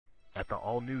At the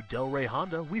all-new Delray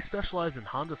Honda, we specialize in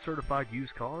Honda-certified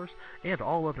used cars and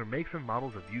all other makes and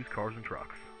models of used cars and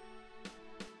trucks.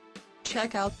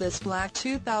 Check out this black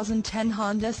 2010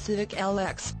 Honda Civic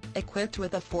LX, equipped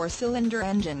with a 4-cylinder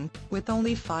engine, with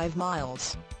only 5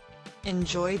 miles.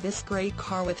 Enjoy this great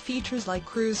car with features like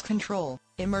cruise control,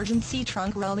 emergency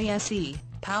trunk rally SE,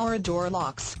 power door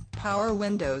locks, power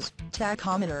windows,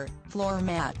 tachometer, floor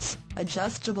mats,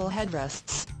 adjustable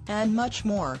headrests, and much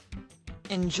more.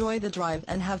 Enjoy the drive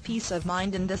and have peace of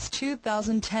mind in this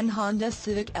 2010 Honda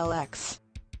Civic LX.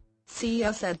 See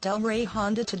us at Delray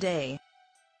Honda today.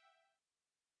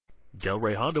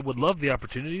 Delray Honda would love the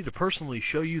opportunity to personally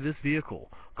show you this vehicle.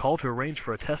 Call to arrange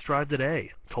for a test drive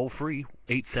today. Toll free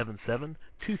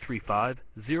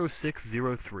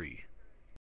 877-235-0603.